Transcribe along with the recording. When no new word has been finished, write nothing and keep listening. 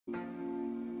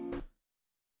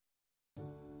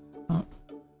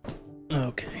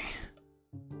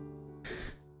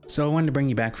So I wanted to bring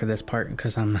you back for this part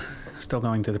because I'm still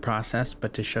going through the process,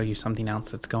 but to show you something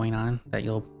else that's going on that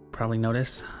you'll probably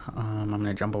notice. I'm going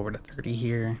to jump over to 30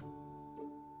 here.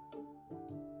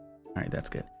 All right, that's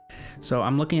good. So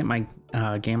I'm looking at my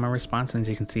gamma response, and as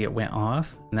you can see, it went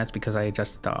off, and that's because I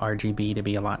adjusted the RGB to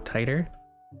be a lot tighter.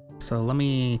 So let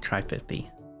me try 50.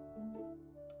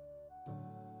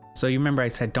 So you remember I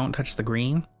said don't touch the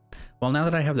green? Well, now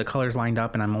that I have the colors lined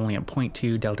up and I'm only at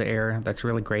 0.2 delta error, that's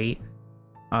really great.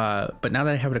 But now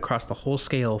that I have it across the whole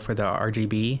scale for the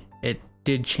RGB, it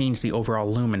did change the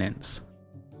overall luminance.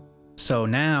 So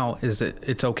now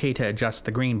it's okay to adjust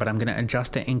the green, but I'm going to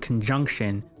adjust it in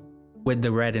conjunction with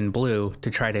the red and blue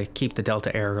to try to keep the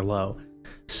delta error low.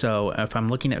 So if I'm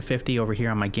looking at 50 over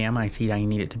here on my gamma, I see I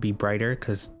need it to be brighter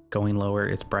because going lower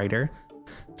it's brighter.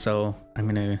 So I'm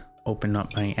going to open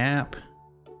up my app,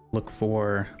 look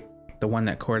for the one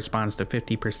that corresponds to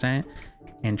 50%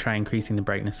 and try increasing the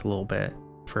brightness a little bit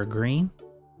for green.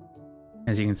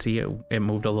 As you can see, it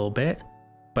moved a little bit,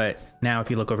 but now if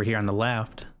you look over here on the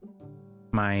left,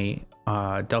 my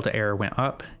delta error went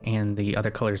up and the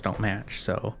other colors don't match.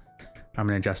 So I'm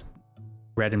going to adjust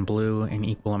red and blue in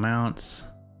equal amounts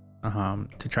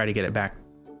to try to get it back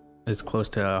as close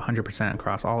to 100%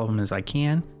 across all of them as I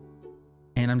can.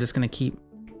 And I'm just going to keep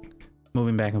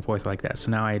moving back and forth like that. So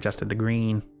now I adjusted the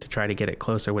green to try to get it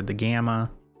closer with the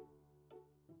gamma.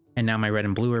 And now my red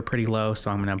and blue are pretty low,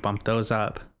 so I'm going to bump those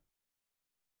up.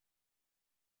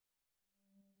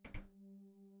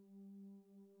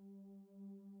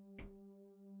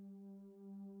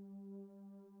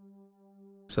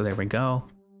 So there we go.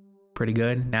 Pretty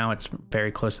good. Now it's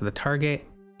very close to the target,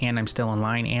 and I'm still in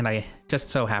line, and I just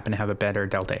so happen to have a better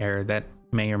delta error. That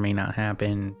may or may not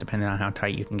happen depending on how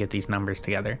tight you can get these numbers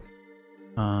together.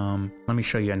 Let me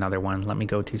show you another one. Let me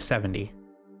go to 70.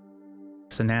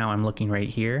 So now I'm looking right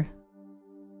here,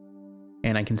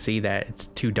 and I can see that it's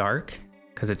too dark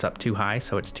because it's up too high,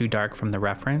 so it's too dark from the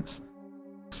reference.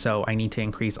 So I need to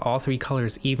increase all three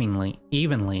colors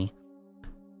evenly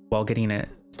while getting it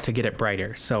to get it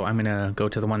brighter. So I'm gonna go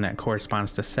to the one that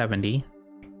corresponds to 70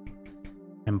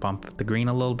 and bump the green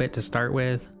a little bit to start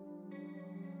with,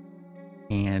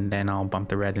 and then I'll bump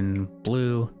the red and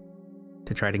blue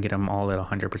to try to get them all at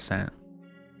 100%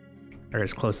 or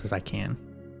as close as I can.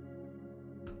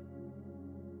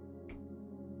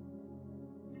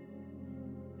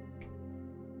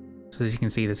 So as you can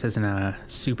see, this isn't a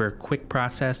super quick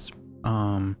process,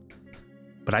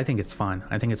 but I think it's fun.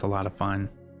 I think it's a lot of fun.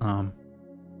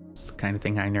 It's the kind of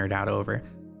thing I nerd out over.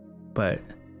 But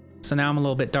so now I'm a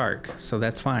little bit dark, so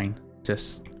that's fine.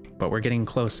 But we're getting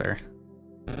closer.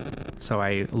 So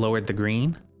I lowered the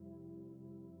green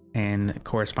and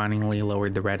correspondingly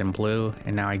lowered the red and blue,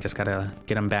 and now I just gotta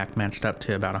get them back matched up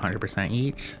to about 100%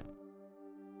 each.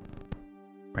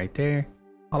 Right there.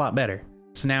 A lot better.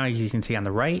 So now as you can see on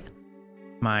the right,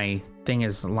 my thing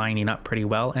is lining up pretty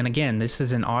well. And again, this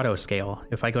is an auto scale.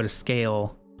 If I go to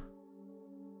scale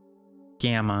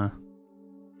gamma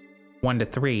 1 to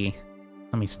 3,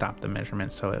 let me stop the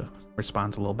measurement so it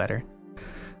responds a little better.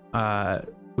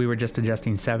 We were just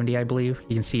adjusting 70, I believe.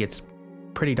 You can see it's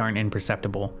pretty darn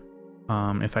imperceptible.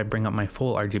 If I bring up my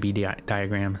full RGB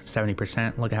diagram,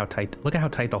 70%, look at how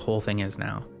tight the whole thing is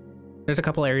now. There's a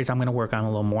couple areas I'm going to work on a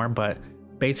little more, but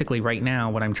basically right now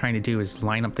what I'm trying to do is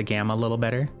line up the gamma a little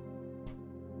better.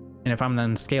 And if I'm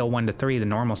on scale 1 to 3, the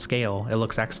normal scale, it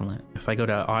looks excellent. If I go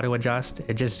to auto adjust,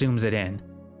 it just zooms it in.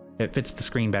 It fits the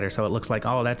screen better, so it looks like,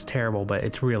 oh, that's terrible, but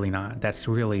it's really not. That's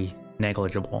really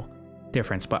negligible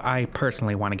difference. But I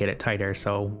personally want to get it tighter,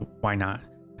 so why not?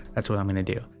 That's what I'm going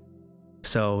to do.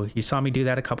 So you saw me do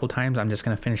that a couple times. I'm just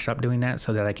going to finish up doing that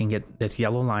so that I can get this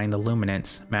yellow line, the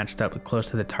luminance, matched up close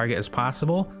to the target as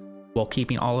possible while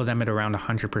keeping all of them at around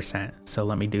 100%. So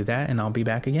let me do that and I'll be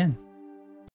back again.